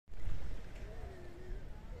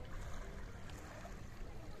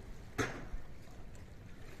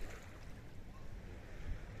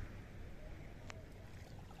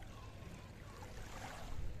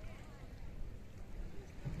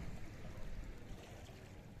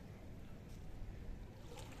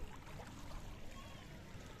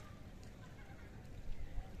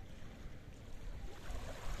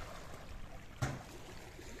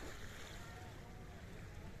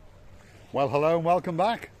Well, hello and welcome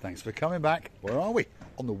back. Thanks for coming back. Where are we?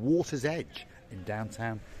 On the water's edge in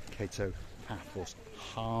downtown Kato, Paphos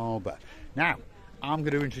Harbour. Now, I'm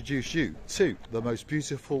going to introduce you to the most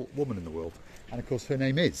beautiful woman in the world. And of course, her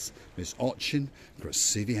name is Miss Ochin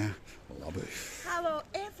Gracivia Labouf. Hello,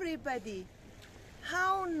 everybody.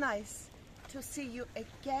 How nice to see you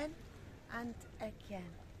again and again.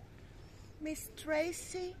 Miss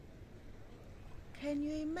Tracy, can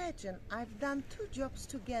you imagine? I've done 2 jobs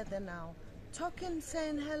together now. Talking,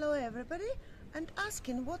 saying hello everybody, and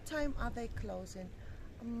asking what time are they closing.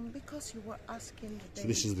 Because you were asking the So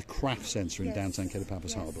this is the craft centre in downtown Kato,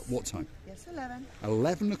 Paphos Harbour. What time? Yes, 11.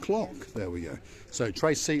 11 o'clock. Yes. There we go. So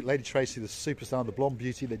Tracy, Lady Tracy, the superstar, the blonde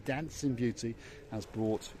beauty, the dancing beauty, has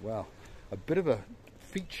brought, well, a bit of a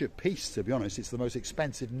feature piece, to be honest. It's the most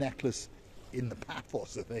expensive necklace in the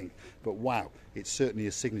Paphos, I think. But wow, it's certainly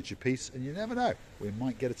a signature piece, and you never know, we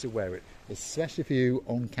might get her to wear it, especially for you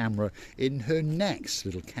on camera in her next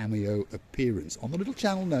little cameo appearance on the little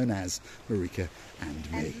channel known as Marika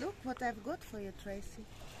and Me. And look what I've got for you, Tracy.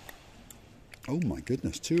 Oh my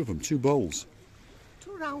goodness, 2 of them, 2 bowls.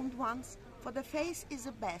 2 round ones. For the face is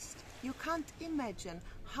the best. You can't imagine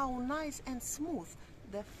how nice and smooth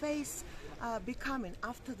the face becoming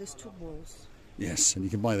after these 2 bowls. Yes, and you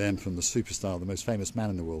can buy them from the superstar, the most famous man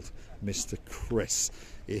in the world, Mr. Chris.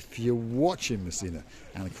 If you're watching, Messina,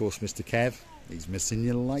 and of course Mr. Kev, he's missing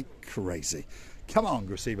you like crazy. Come on,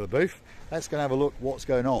 Gracivia Labouf, let's go and have a look what's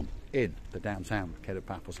going on in the downtown Kato,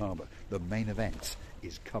 Paphos Harbour. The main event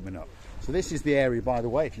is coming up. So this is the area, by the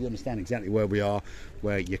way, if you understand exactly where we are,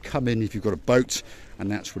 where you come in if you've got a boat, and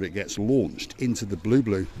that's where it gets launched into the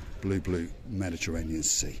blue Mediterranean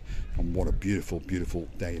Sea. And what a beautiful, beautiful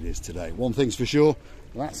day it is today. One thing's for sure,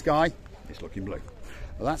 that sky is looking blue.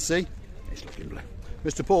 Well, that sea is looking blue.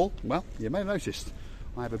 Mr. Paul, well, you may have noticed,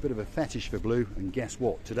 I have a bit of a fetish for blue, and guess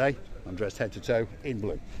what? Today, I'm dressed head to toe in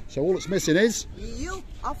blue. So all that's missing is... You,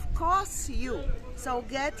 of course you. So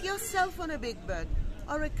get yourself on a big bird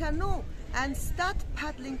or a canoe and start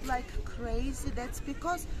paddling like crazy. That's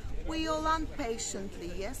because we all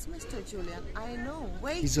impatiently, yes, Mr. Julian, I know,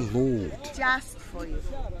 wait. He's a lord. Just for you.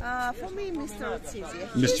 For me, Mr. Otsizia.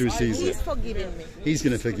 Mr. Otsizia. He's forgiving me. He's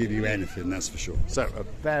going to forgive you anything, that's for sure. So a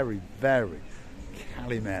very, very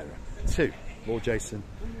Calimera to Lord Jason,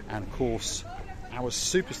 and of course our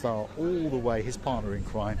superstar all the way, his partner in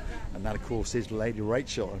crime, and that of course is Lady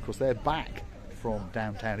Rachel. And of course they're back from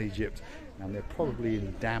downtown Egypt, and they're probably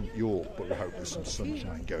in damp York, but we hope there's some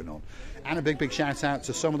sunshine going on. And a big shout out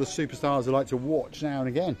to some of the superstars I like to watch now and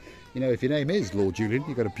again. You know, if your name is Lord Julian,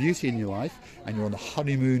 you've got a beauty in your life, and you're on the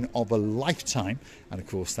honeymoon of a lifetime, and of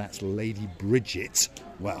course that's Lady Bridget.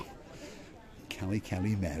 Well,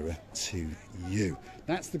 Calimera to you.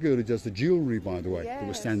 That's the girl who does the jewellery, by the way, Yes. that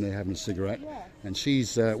was standing there having a cigarette. Yeah. And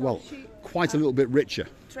she's, she, quite a little bit richer.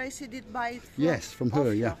 Tracy did buy it from... Yes, from her,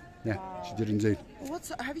 off yeah. you. Yeah, Wow. she did indeed.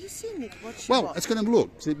 Have you seen it? What she Well, bought? it's going to look.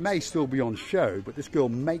 It may still be on show, but this girl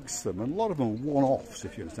makes them, and a lot of them are one-offs,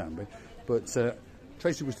 if you understand me. But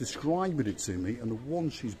Tracy was describing it to me, and the one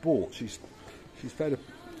she's bought, she's paid a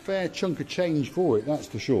fair chunk of change for it, that's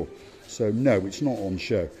for sure. So no, it's not on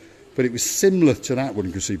show. But it was similar to that one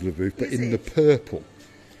in Gracivia Labouf, but in the purple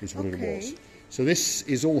is what it was. So this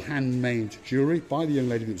is all handmade jewellery by the young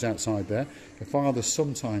lady that was outside there. Her father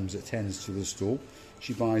sometimes attends to the stall.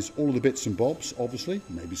 She buys all of the bits and bobs, obviously.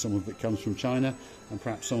 Maybe some of it comes from China, and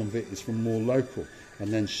perhaps some of it is from more local.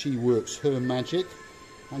 And then she works her magic.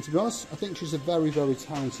 And to be honest, I think she's a very, very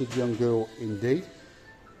talented young girl indeed.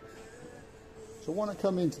 So why not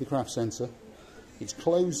come into the craft centre? It's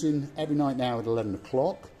closing every night now at 11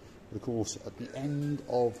 o'clock. But of course, at the end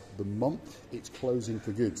of the month, it's closing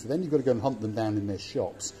for good. So then you've got to go and hunt them down in their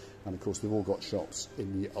shops. And of course, they've all got shops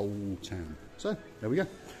in the old town. So there we go.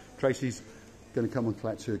 Tracy's going to come and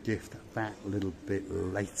collect her gift that little bit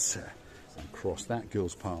later and cross that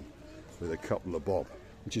girl's palm with a couple of bob,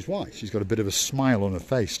 which is why she's got a bit of a smile on her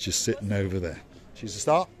face just sitting over there. She's a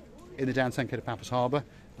star in the downtown Kato, Paphos Harbour,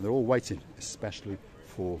 and they're all waiting, especially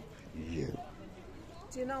for you.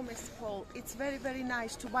 Do you know, Mr. Paul, it's very, very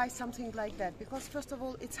nice to buy something like that, because first of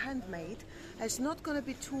all, it's handmade. It's not going to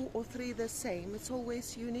be 2 or 3 the same. It's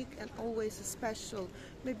always unique and always a special.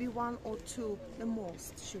 Maybe 1 or 2 the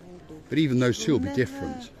most she will do. But even those 2 will be Never...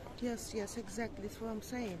 different. Yes, exactly. That's what I'm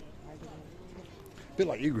saying. A bit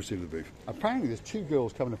like you, Gracivia Labouf. Apparently there's 2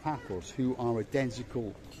 girls coming to Paphos who are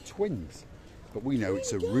identical twins. But we know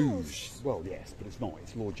it's a rouge. Well, yes, but it's not.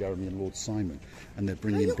 It's Lord Jeremy and Lord Simon. And they're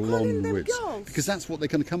bringing blonde wigs. Because that's what they're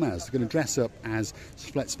going to come as. They're going to dress up as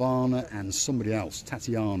Svetlana and somebody else.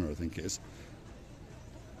 Tatiana, I think it is.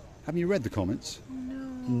 Haven't you read the comments?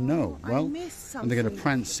 No. Well, I missed something. and they're going to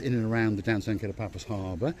prance in and around the downtown Kato Paphos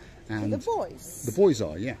Harbour. And the boys? The boys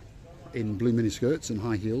are, yeah. In blue miniskirts and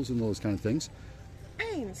high heels and all those kind of things.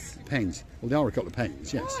 Pains. Pains. Well, there are a couple of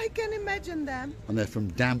pains, yes. Oh, I can imagine them. And they're from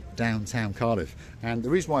damp downtown Cardiff. And the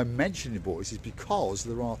reason why I'm mentioning the boys is because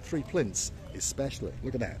there are 3 plinths, especially.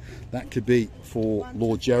 Look at that. That could be for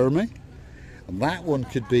Lord Jeremy. And that one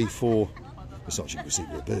could be for the Sergeant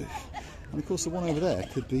Receiver Booth. And of course the one over there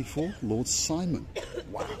could be for Lord Simon.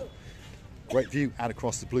 Wow. Great view out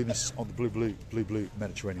across the blueness of the blue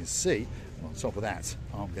Mediterranean Sea. And on top of that,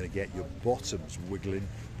 I'm going to get your bottoms wiggling,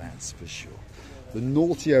 that's for sure. The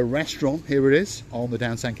Nautio restaurant, here it is, on the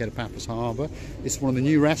downtown Kato Paphos Harbour. It's one of the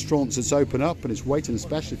new restaurants that's opened up and it's waiting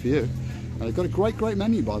especially for you. And they've got a great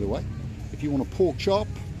menu, by the way. If you want a pork chop,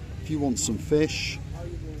 if you want some fish,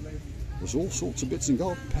 there's all sorts of bits and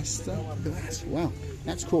gold. Pesto, look at that. Wow,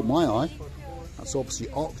 that's caught my eye. That's obviously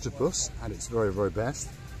octopus at its very best.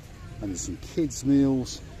 And there's some kids'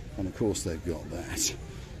 meals, and of course they've got that.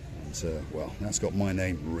 And well, that's got my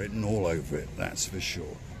name written all over it, that's for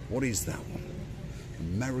sure. What is that one?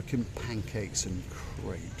 American pancakes and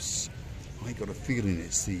crepes. I got a feeling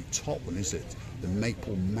it's the top one, is it? The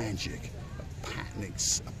maple magic. A picnic.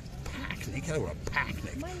 I don't want a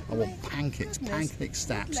picnic. I want pancakes. Pancake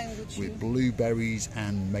stacks with blueberries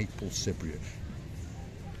and maple cypriot.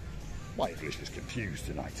 My English is confused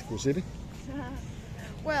tonight, of course, Evie.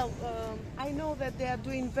 Well, I know that they are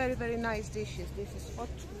doing very nice dishes.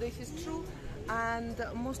 This is true, and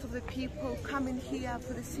most of the people come in here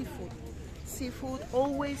for the seafood. Seafood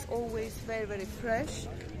always very fresh.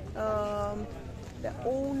 The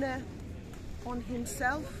owner on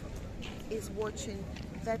himself is watching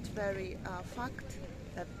that very fact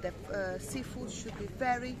that the seafood should be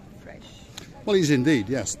very fresh. Well, he's indeed,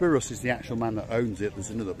 yeah. Spiros is the actual man that owns it.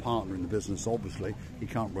 There's another partner in the business, obviously. He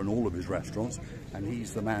can't run all of his restaurants, and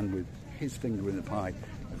he's the man with his finger in the pie,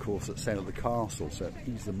 of course, at Sale at the Castle. So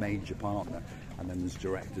he's the major partner, and then there's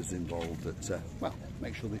directors involved that, well,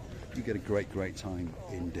 make sure that you get a great time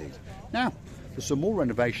indeed. Now, there's some more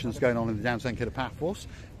renovations going on in the downtown Kato Paphos.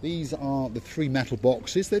 These are the 3 metal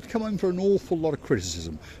boxes. They've come in for an awful lot of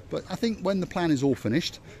criticism, but I think when the plan is all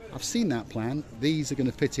finished, I've seen that plan, these are going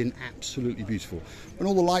to fit in absolutely beautiful. When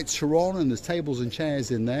all the lights are on and there's tables and chairs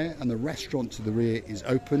in there and the restaurant to the rear is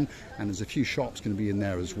open and there's a few shops going to be in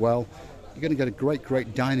there as well, you're going to get a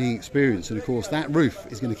great dining experience. And of course that roof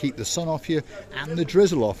is going to keep the sun off you and the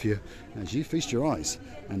drizzle off you as you feast your eyes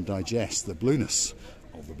and digest the blueness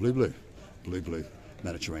of the blue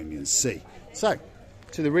Mediterranean Sea. So,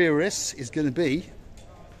 to the rear of this is going to be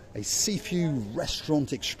a seafood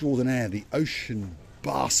restaurant extraordinaire, the Ocean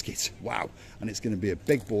Basket. Wow. And it's going to be a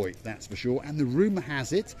big boy, that's for sure. And the rumour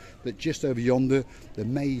has it that just over yonder there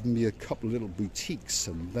may even be a couple of little boutiques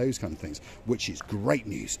and those kind of things, which is great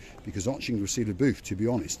news because Oching Receiver Booth, to be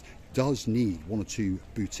honest, does need 1 or 2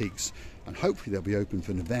 boutiques, and hopefully they'll be open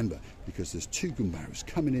for November because there's 2 gumbaros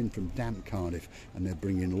coming in from damp Cardiff and they're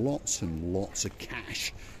bringing lots and lots of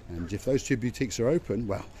cash. And if those 2 boutiques are open,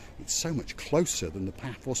 well, it's so much closer than the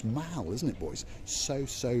Paphos Mall, isn't it, boys? So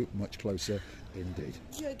much closer indeed.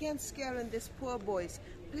 You're again scaring these poor boys.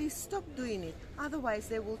 Please stop doing it, otherwise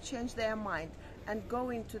they will change their mind and go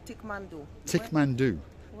into Tikmandu. Tikmandu?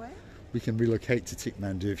 Where? We can relocate to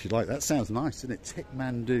Tikmandu if you like. That sounds nice, doesn't it?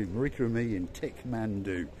 Tikmandu. Marika and me in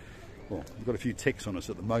Tikmandu. Well, we've got a few ticks on us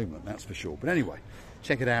at the moment, that's for sure. But anyway,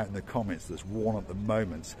 check it out in the comments. There's one at the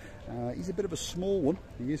moment. He's a bit of a small one.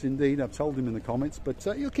 He is indeed. I've told him in the comments. But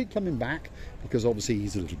he'll keep coming back because obviously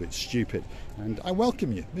he's a little bit stupid. And I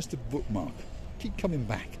welcome you, Mr. Bookmark. Keep coming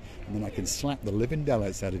back. And then I can slap the living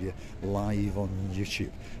daylights out of you live on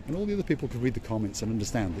YouTube. And all the other people can read the comments and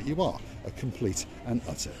understand that you are a complete and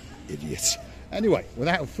utter idiot. Anyway,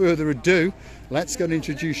 without further ado, let's go and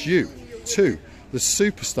introduce you to the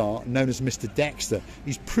superstar known as Mr. Dexter.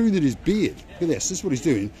 He's pruning his beard. Look at this. This is what he's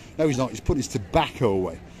doing. No, he's not. He's putting his tobacco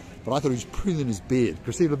away. But I thought he was pruning his beard.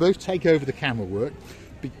 Christina, both take over the camera work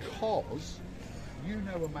because you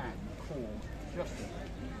know a man called Justin.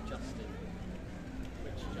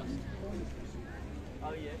 Which Justin?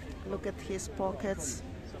 Oh, yeah. Look at his pockets.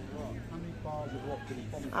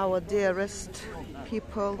 Our dearest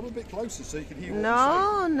people. Come a bit closer so you can hear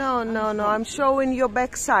what No. I'm showing your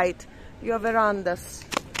backside, your verandas.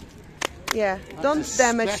 Yeah, don't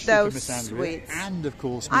damage those sweets. And of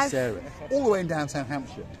course, Miss Sarah, all the way in downtown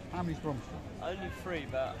Hampshire. How many's promised you? Only 3,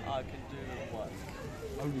 but I can do 1.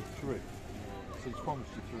 Only 3. So he's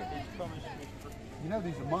promised you 3. He's promised me You know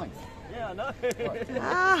these are mine. Yeah, I know. Right.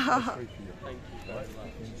 Ah, Thank you very much.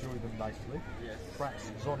 Enjoy them nicely. Yes.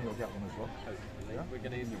 Perhaps Zonny will get one as well. Yeah? We're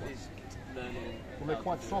going to use learning. Well, they're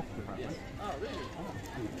quite soft, apparently. Yes. Oh,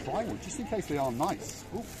 really? Try one, just in case they are nice.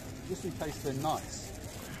 Ooh, just in case they're nice.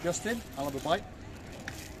 Justin, I'll have a bite.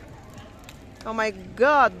 oh my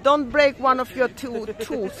God, don't break one of your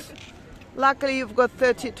tooth. Luckily you've got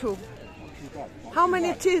 32. How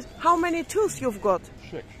many teeth? How many tooth you've got?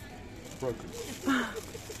 6. Broken.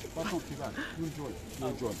 That's not too bad. You enjoy it. You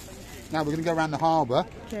enjoy it. Now we're going to go around the harbour.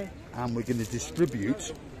 Okay. And we're going to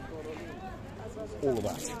distribute all of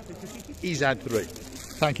that. He's had 3.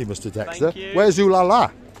 Thank you, Mr. Dexter. Thank you. Where's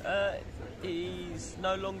Oolala? He's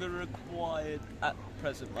no longer required at the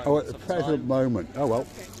present moment. Oh, at the present moment. Oh well,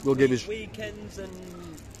 we'll give his. Weekends and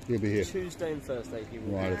He'll be here. Tuesday and Thursday he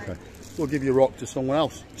will. Right, okay. We'll give your rock to someone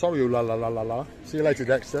else. Sorry, Oolala. See you later,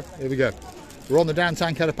 Dexter. Here we go. We're on the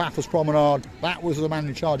downtown Kato Paphos Promenade. That was the man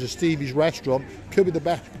in charge of Stevie's restaurant. Could be the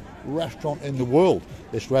best restaurant in the world.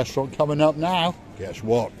 This restaurant coming up now. Guess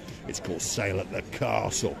what? It's called Sail at the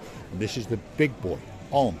Castle. And this is the big boy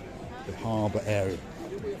on the harbour area.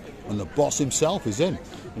 And the boss himself is in.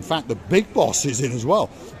 In fact, the big boss is in as well.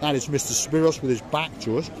 That is Mr. Spiros with his back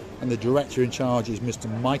to us. And the director in charge is Mr.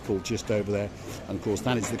 Michael just over there. And of course,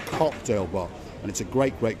 that is the cocktail bar. And it's a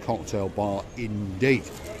great, great cocktail bar indeed.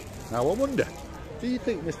 Now, I wonder, do you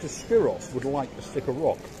think Mr. Spiros would like a stick of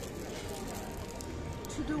rock?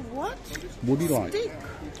 To do what? Would he like Stick.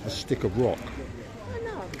 a stick of rock? Why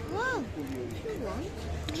not? Well, if you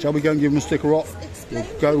want. Shall we go and give him a stick of rock? Explain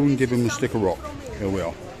We'll go to me and give him a something stick of rock. from me. Here we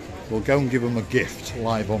are. We'll go and give him a gift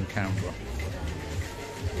live on camera.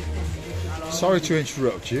 Sorry to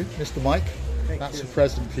interrupt you, Mr. Mike. That's a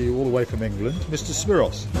present for you all the way from England. Mr.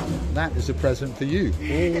 Spiros, that is a present for you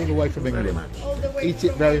all the way from England. All the way Eat it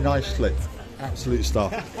from very England. nicely. Absolute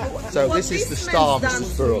star. So What this is the man's star, Mr. done to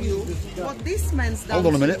Spiros. you, what this man's done Hold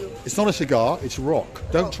on a to minute. you. It's not a cigar, it's rock.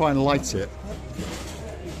 Don't try and light it.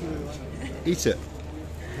 Eat it.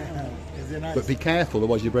 Is it nice? But be careful,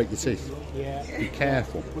 otherwise you break your teeth. Yeah. Be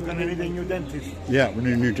careful. We're gonna need a new dentist. Yeah, we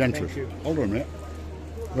need a new dentist. Thank you. Hold on a minute.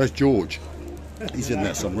 Where's George? He's in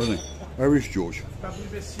there somewhere, isn't he? Where is George?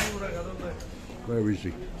 Where is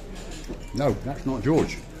he? No, that's not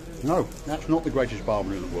George. No, that's not the greatest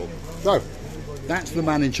barber in the world. So, that's the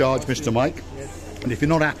man in charge, Mr. Mike. And if you're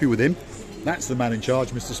not happy with him, that's the man in charge,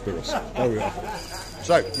 Mr. Spiros. There we are.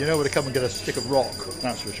 So, you know where to come and get a stick of rock,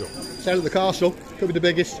 that's for sure. Sail at the Castle, could be the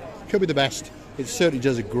biggest, could be the best. It certainly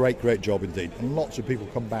does a great, great job indeed. And lots of people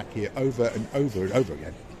come back here over and over and over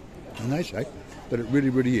again. And they say that it really,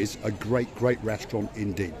 really is a great, great restaurant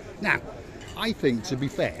indeed. Now, I think, to be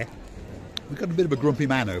fair, we've got a bit of a grumpy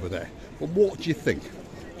man over there. But what do you think?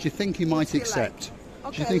 Do you think he might accept?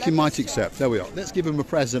 like? Do you Okay, think he let might me accept? There we are. Let's give him a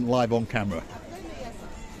present live on camera.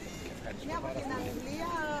 Μια από την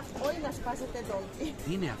Αγγλία, όχι να σπάσετε ντόλτι.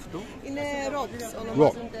 Τι είναι αυτό? Είναι rocks,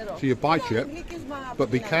 Rock. ονομάζονται rocks. So you bite it,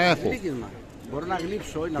 but be careful. Γλύκισμα. Μπορώ να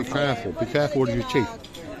γλύψω ή να Be φάω. careful. Be careful with your teeth.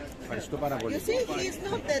 Ευχαριστώ πάρα πολύ. You see, he's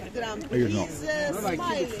not that grumpy. He's not. No, I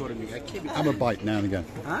keep it for Smiling. me. I keep it. Have a bite now and again.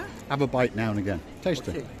 Huh? Have a bite now and again. Taste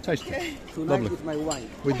it. Okay. Taste it. Tonight Lovely. with my wine.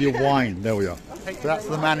 With your wine. There we are. So that's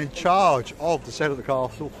the man in charge of the Sail at the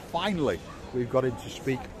Castle. Finally, we've got him to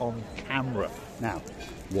speak on camera. Now,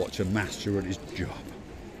 watch a master at his job.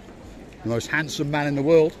 The most handsome man in the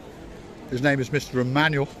world. His name is Mr.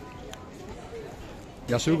 Emmanuel.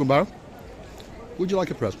 Yasugamo. Would you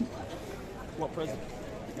like a present? What present?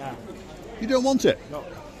 Yeah. You don't want it? No.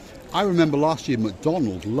 I remember last year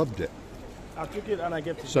McDonald's loved it. I took it and I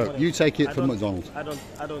gave it to So somebody. you take it I from don't- McDonald's.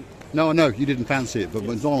 I don't. No, I know you didn't fancy it, but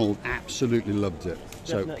McDonald's absolutely loved it.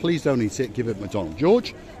 So Definitely. please don't eat it, give it McDonald's.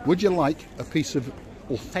 George, would you like a piece of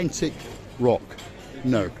authentic rock?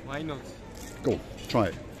 No. Why not? Go on, try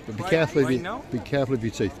it. But be Why- careful of why your, no? be careful of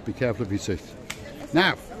your teeth. Be careful of your teeth.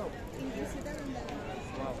 Now,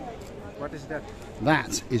 What is that?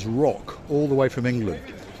 that is rock all the way from England.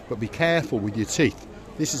 But be careful with your teeth.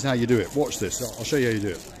 This is how you do it. Watch this. I'll show you how you do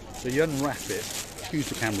it. So you unwrap it. Excuse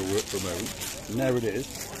the camera work for a moment. And there it is.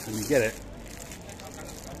 And you get it.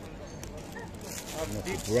 You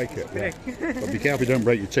have to break it. Yeah. But be careful you don't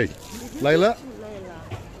break your teeth. Layla,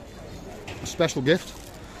 a special gift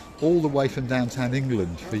all the way from downtown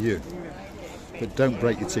England for you. But don't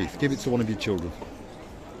break your teeth. Give it to one of your children.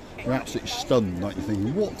 You're absolutely stunned, like you're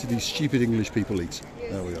thinking, what do these stupid English people eat?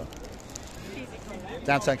 There we are.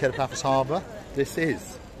 Downtown Kato Paphos Harbour. This is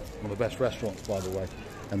one of the best restaurants, by the way.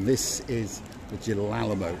 And this is the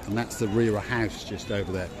Gilalamo, and that's the Rira house just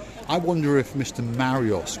over there. I wonder if Mr.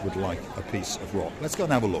 Marios would like a piece of rock. Let's go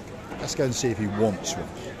and have a look. Let's go and see if he wants one.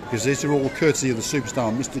 because these are all courtesy of the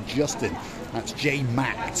superstar, Mr. Justin. That's J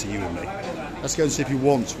Mac to you and me. Let's go and see if he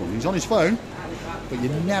wants one. He's on his phone, but you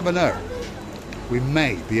never know. We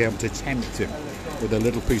may be able to tempt him with a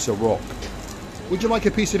little piece of rock. Would you like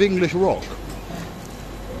a piece of English rock?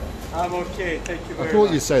 I'm okay, thank you very I thought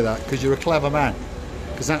much. you'd say that because you're a clever man,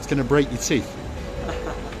 because that's going to break your teeth.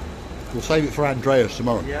 We'll save it for Andreas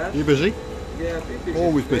tomorrow. Yeah. You busy? Yeah, busy.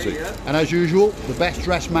 Always busy. Yeah. And as usual, the best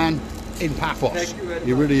dressed man in Paphos. Thank you very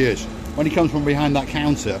He really is. When he comes from behind that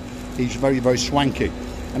counter, he's very, very swanky.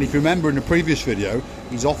 And if you remember in the previous video,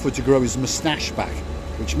 he's offered to grow his moustache back,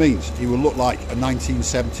 which means he will look like a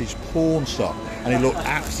 1970s porn star. And he looked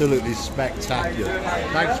absolutely spectacular.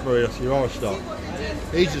 Thanks, Marika. You are a star.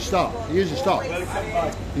 He's a star. He is a star.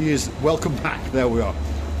 He is. Welcome back. There we are.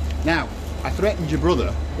 Now, I threatened your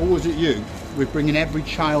brother, or was it you, with bringing every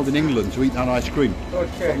child in England to eat that ice cream.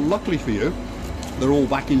 Okay. But luckily for you, they're all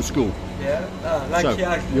back in school. Yeah, So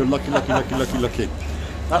you're lucky.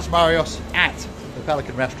 That's Marios at the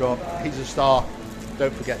Pelican Restaurant. He's a star.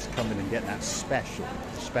 Don't forget to come in and get that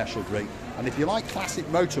special drink. And if you like classic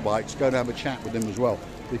motorbikes, go and have a chat with him as well,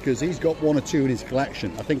 because he's got 1 or 2 in his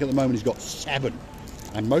collection. I think at the moment he's got 7,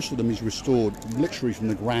 and most of them he's restored literally from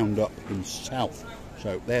the ground up himself.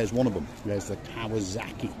 So there's one of them. There's the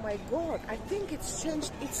Kawasaki. Oh my God, I think it's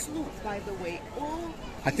changed its look, by the way. Oh,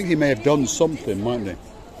 I think he may have done something, mightn't he?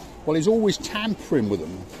 Well, he's always tampering with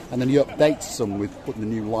them, and then he updates them with putting the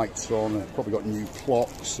new lights on, and probably got new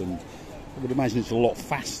clocks, and I would imagine it's a lot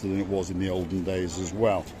faster than it was in the olden days as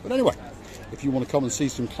well. But anyway, if you want to come and see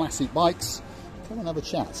some classic bikes, come and have a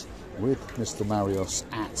chat with Mr. Marios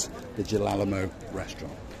at the Jalalamo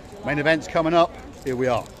restaurant. Main event's coming up. Here we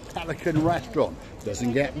are. Pelican Restaurant.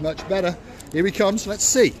 Doesn't get much better. Here he comes. Let's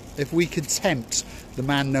see if we can tempt the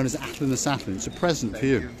man known as Atlan the Satlin. It's a present for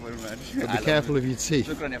you. But be careful of your teeth.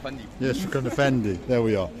 Yes, Shukran Effendi. There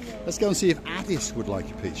we are. Let's go and see if Addis would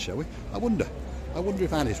like a piece, shall we? I wonder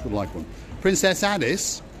if Addis would like one. Princess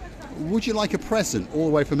Addis, would you like a present all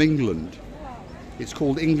the way from England? It's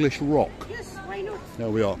called English Rock. yes, why not? There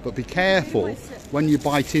we are. But be careful when you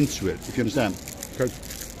bite into it, if you understand. Because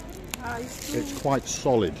it's quite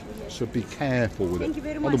solid, so be careful with Thank you it.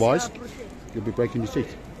 very much. Otherwise, Appreciate it. you'll be breaking your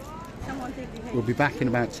teeth. Someone take the hand. We'll be back in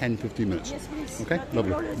about 10-15 minutes. Yes, please. Okay, Not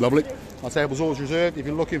lovely, always lovely. today. Our table's always reserved. If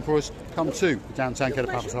you're looking for us, come to downtown Kato,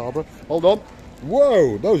 Paphos Harbour. Hold on.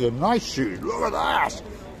 Whoa, those are nice shoes. Look at that.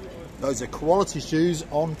 Those are quality shoes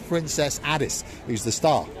on Princess Addis, who's the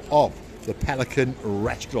star of the Pelican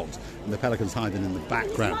Restaurant. And the Pelican's hiding in the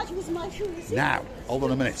background. Now, hold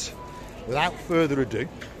on a minute. Without further ado,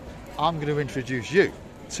 I'm going to introduce you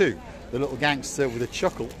to the little gangster with a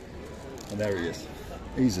chuckle. And there he is.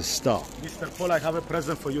 He's a star. Mr. Paul, I have a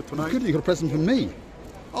present for you tonight. Good, you got a present for me.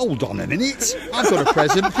 Hold on a minute. I've got a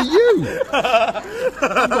present for you.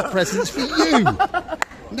 I've got presents for you.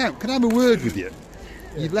 Now, can I have a word with you?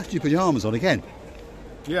 You've left your pyjamas on again.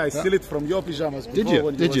 Yeah, I steal it from your pyjamas. Did before you?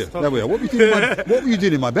 when Did you? was There we are. What were you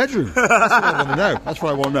doing in my bedroom? That's what I want to know. That's what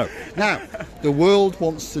I want to know. Now, the world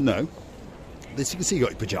wants to know. You can see you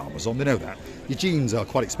got your pyjamas on. They know that. Your jeans are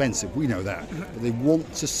quite expensive. We know that. But they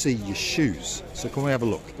want to see your shoes. So can we have a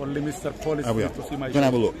look? Only Mr. Paul is There we free are. to see my We're going to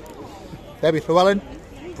have a look. Debbie Llewellyn,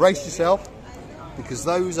 brace yourself, because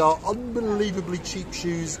those are unbelievably cheap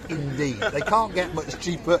shoes indeed. They can't get much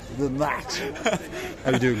cheaper than that.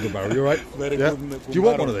 How you doing, good Barry? You all right? Very Yeah? good. Do you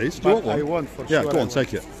want one of these? Do you want one? I want for Yeah, sure. go I on, want.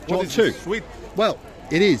 take it. Do you What want is two? it? Sweet. Well,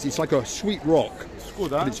 it is. It's like a sweet rock. It's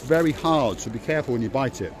good, But huh? it's very hard, so be careful when you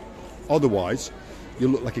bite it. Otherwise, you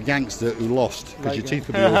look like a gangster who lost, because your teeth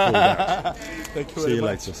will be all pulled out. Thank you See very you much.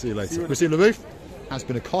 later. See you later. See you Christine LaBeouf has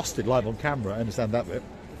been accosted live on camera. I understand that bit.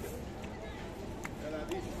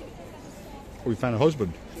 Oh, we found a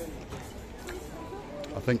husband.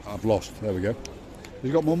 I think I've lost. There we go.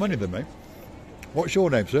 He's got more money than me. What's your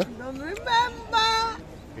name, sir? Don't remember.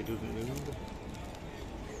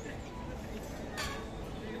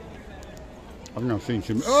 I've now seen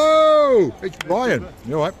him. Oh, it's Brian.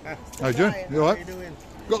 You all right? How you doing? You all right?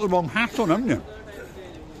 Got the wrong hat on, haven't you?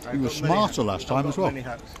 You were smarter last time as well.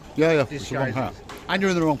 Yeah, it's the wrong hat. And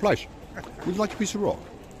you're in the wrong place. Would you like a piece of rock?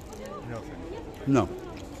 No.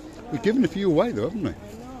 We've given a few away though, haven't we?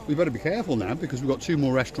 We better be careful now because we've got 2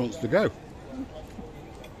 more restaurants to go.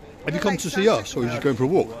 Have you come to see us, or are you just going for a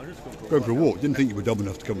walk? Going for a walk. Didn't think you were dumb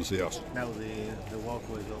enough to come and see us. Now the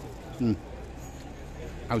walkway is open.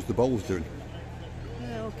 How's the bowls doing?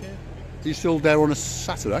 Yeah, okay. Are you still there on a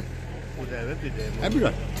Saturday? We're there every day. Every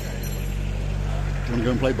day. Do you want to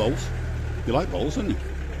go and play bowls? You like bowls, don't you?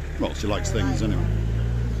 Well, she likes things anyway.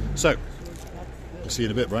 So, we'll See you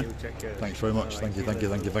in a bit, Brian. Thanks very much. Thank you.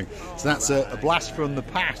 So that's a blast from the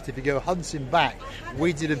past. If you go hunting back,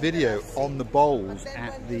 we did a video on the bowls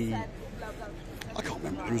at the, I can't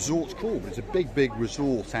remember what the resort's called, but it's a big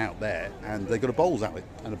resort out there, and they got a bowls outlet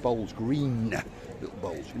and a bowls green little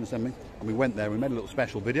bowls. You understand me? And we went there. We made a little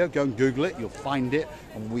special video. Go and Google it. You'll find it.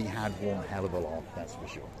 And we had one hell of a laugh. That's for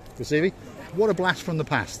sure. Receivy, what a blast from the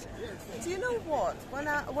past. Do you know what?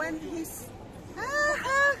 When he's...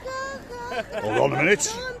 Hold on a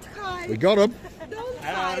minute. Don't hide. We got him. Don't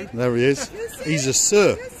hide. There he is. You see? He's a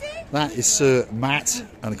Sir. You see? That is Sir Matt,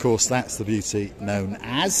 and of course that's the beauty known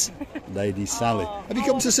as Lady Sally. Have you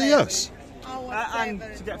come to see us? And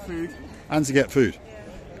to get food. And to get food.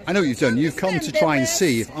 I know what you've done. You've come to try and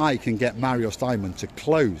see if I can get Marios Diamond to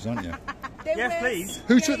close, aren't you? Yes, please.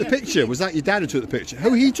 Who took the picture? Was that your dad who took the picture?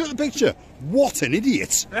 Oh, he took the picture. What an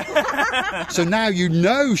idiot. So now you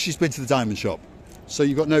know she's been to the diamond shop. So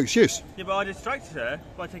you've got no excuse. Yeah, but I distracted her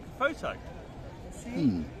by taking a photo.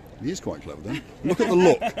 He is quite clever then. Look at the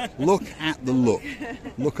look. Look at the look.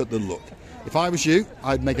 Look at the look. If I was you,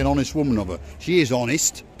 I'd make an honest woman of her. She is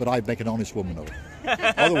honest, but I'd make an honest woman of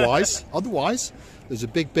her. Otherwise, there's a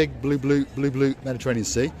big blue Mediterranean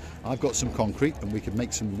Sea. I've got some concrete and we can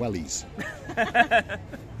make some wellies. Have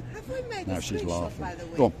we made Now a she's screenshot, laughing. by the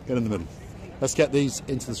way? Go on, get in the middle. Let's get these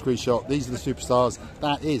into the screenshot. These are the superstars.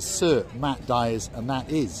 That is Sir Matt Dyers and that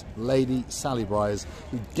is Lady Sally Briers,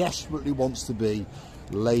 who desperately wants to be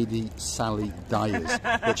Lady Sally Dyers,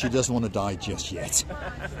 but she doesn't want to die just yet.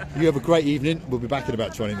 You have a great evening. We'll be back in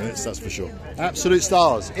about 20 minutes, that's for sure. Absolute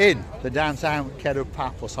stars in the downtown Kato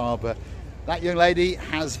Paphos Harbour. That young lady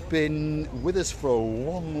has been with us for a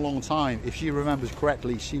long time. If she remembers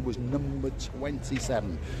correctly, she was number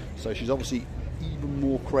 27. So she's obviously even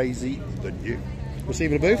more crazy than you. We'll see you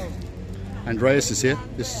in a booth. Andreas is here.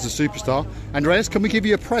 This is a superstar. Andreas, can we give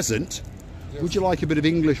you a present? Yes. Would you like a bit of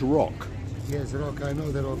English rock? Yes, rock. I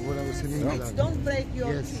know the rock when I was in England. Don't break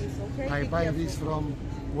your Yes, teeth, okay? I Be buy careful. this from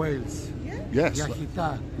Wales. Yes.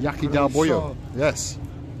 Yakita. Yakida Boyo. So, Yes.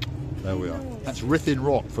 There we are. That's Rithin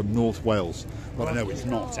Rock from North Wales. Well, I know it's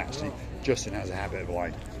not actually. Justin has a habit of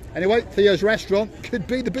lying. Anyway, Theo's restaurant could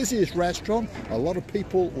be the busiest restaurant. A lot of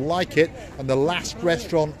people like it, and the last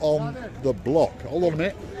restaurant on the block. Hold on a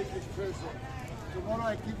minute. Tomorrow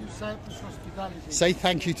I give you Cyprus hospitality. Say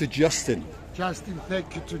thank you to Justin. Justin,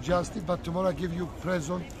 thank you to Justin, but tomorrow I give you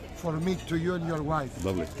present for me, to you and your wife.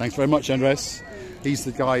 Lovely. Thanks very much, Andres. He's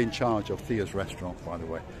the guy in charge of Theo's restaurant, by the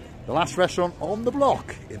way. The last restaurant on the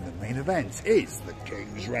block in the main event is the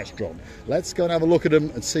King's Restaurant. Let's go and have a look at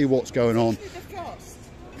them and see what's going on.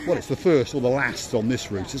 Well, it's the first or the last on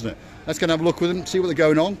this route, isn't it? Let's go and have a look with them, see what they're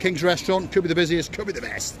going on. King's Restaurant could be the busiest, could be the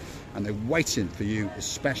best. And they're waiting for you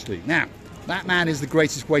especially. Now, that man is the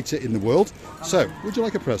greatest waiter in the world. So, would you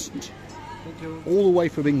like a present? Thank you. All the way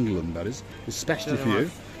from England, that is, especially for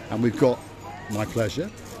you. And we've got my pleasure.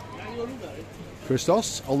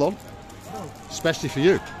 Christos, hold on. Especially for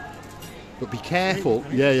you. But be careful,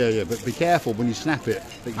 yeah, but be careful when you snap it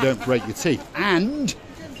that you don't break your teeth. And,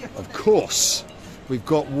 of course, we've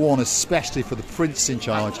got one especially for the Prince in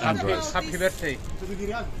charge, Andres. Happy birthday.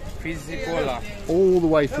 Fizzicola. All the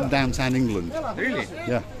way from downtown England. Really?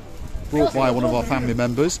 Yeah. Brought by one of our family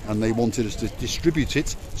members, and they wanted us to distribute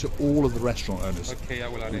it to all of the restaurant owners. Okay, I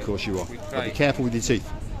will arrange. And of course you are. We But try. be careful with your teeth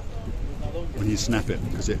when you snap it,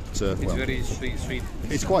 because It's well, very sweet.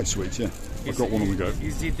 it's quite sweet, yeah. I've got one on the go.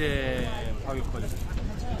 Is it, how you call it?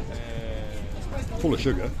 Full of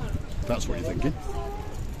sugar, if that's what you're thinking.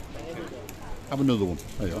 Have another one.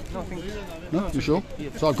 There you are. No, thank you. No, you sure?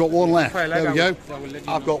 So I've got one left. If I like, There we go. I will let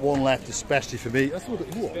you I've know. got one left, especially for me.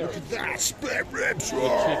 Look at that, spare ribs.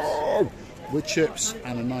 Oh! With chips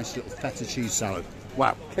and a nice little feta cheese salad.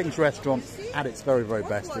 Wow, King's Restaurant at its very, very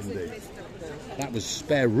best indeed. That was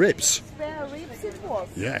spare ribs. Spare ribs it was.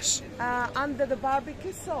 Yes. Under the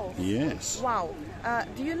barbecue sauce. Yes. Wow.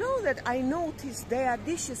 Do you know that I noticed their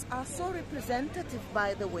dishes are so representative,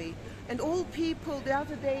 by the way. And all people, the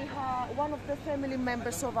other day, one of the family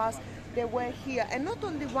members of us, they were here. And not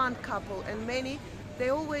only one couple, and many, they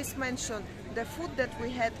always mention the food that we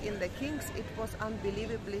had in the King's, it was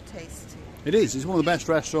unbelievably tasty. It is. It's one of the best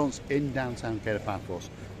restaurants in downtown Kato Paphos,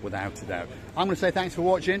 without a doubt. I'm going to say thanks for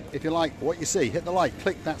watching. If you like what you see, hit the like,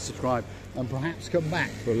 click that subscribe, and perhaps come back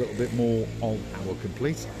for a little bit more of our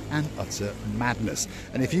complete and utter madness.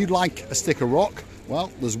 And if you'd like a stick of rock,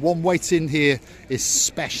 well, there's one waiting here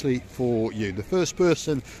especially for you. The first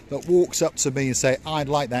person that walks up to me and say, I'd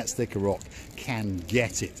like that stick of rock, can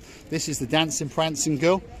get it. This is the Dancing Prancing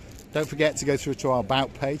Girl. Don't forget to go through to our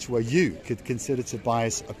About page where you could consider to buy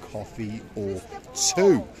us a coffee or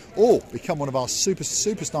two, or become one of our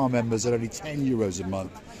superstar members at only €10 a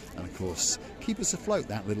month, and of course keep us afloat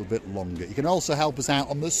that little bit longer. You can also help us out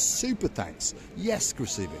on the super thanks. Yes,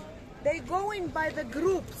 Grasivi. They go in by the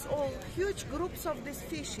groups, or huge groups of these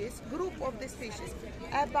fishes,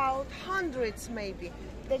 about hundreds maybe.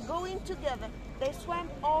 They go in together, they swim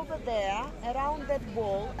over there around that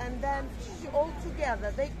ball, and then all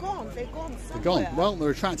together they're gone somewhere. They're gone. Well, they're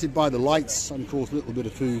attracted by the lights and, of course, a little bit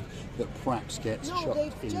of food that perhaps gets chucked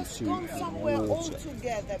they've just into gone somewhere all water.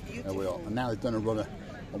 together. Beautiful. There we are. And now they've done a runner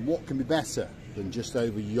on what can be better than just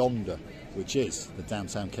over yonder, which is the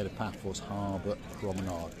downtown Kato Paphos Harbour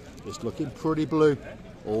promenade. It's looking pretty blue.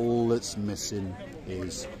 All that's missing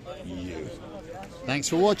is you. Thanks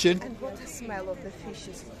for watching. And what a smell of the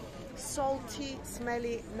fishes. Salty,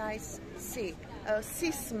 smelly, nice sea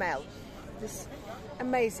smell. This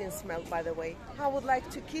amazing smell, by the way. I would like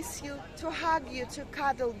to kiss you, to hug you, to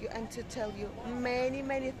cuddle you, and to tell you many,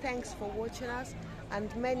 many thanks for watching us,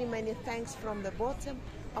 and many, many thanks from the bottom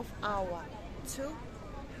of our two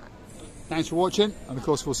hearts. Thanks for watching, and of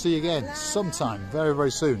course we'll see you again sometime very,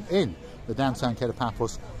 very soon in the downtown Kato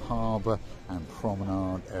Paphos Harbour and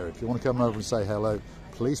Promenade area. If you want to come over and say hello,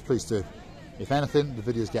 please do. If anything, the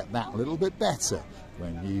videos get that little bit better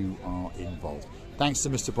when you are involved. Thanks to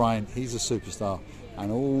Mr. Brian, he's a superstar,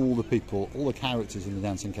 and all the people, all the characters in the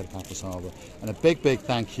downtown Kato Paphos Harbour. And a big, big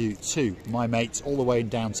thank you to my mates all the way in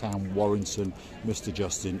downtown Warrington, Mr.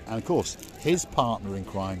 Justin, and of course his partner in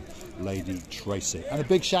crime, Lady Tracy. And a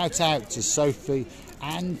big shout out to Sophie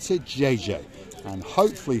and to JJ. And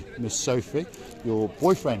hopefully, Miss Sophie, your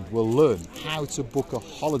boyfriend will learn how to book a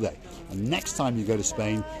holiday. And next time you go to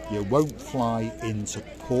Spain, you won't fly into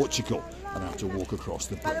Portugal and have to walk across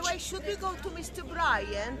the bridge. By the way, should we go to Mr.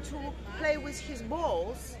 Brian to play with his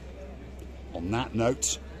balls? On that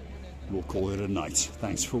note, we'll call it a night.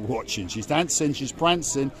 Thanks for watching. She's dancing, she's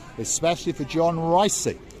prancing, especially for John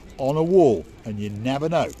Ricey on a wall. And you never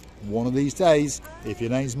know, one of these days, if your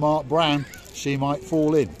name's Mark Brown, she might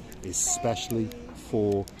fall in, especially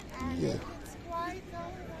for you.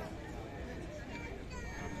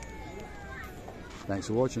 Thanks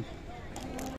for watching.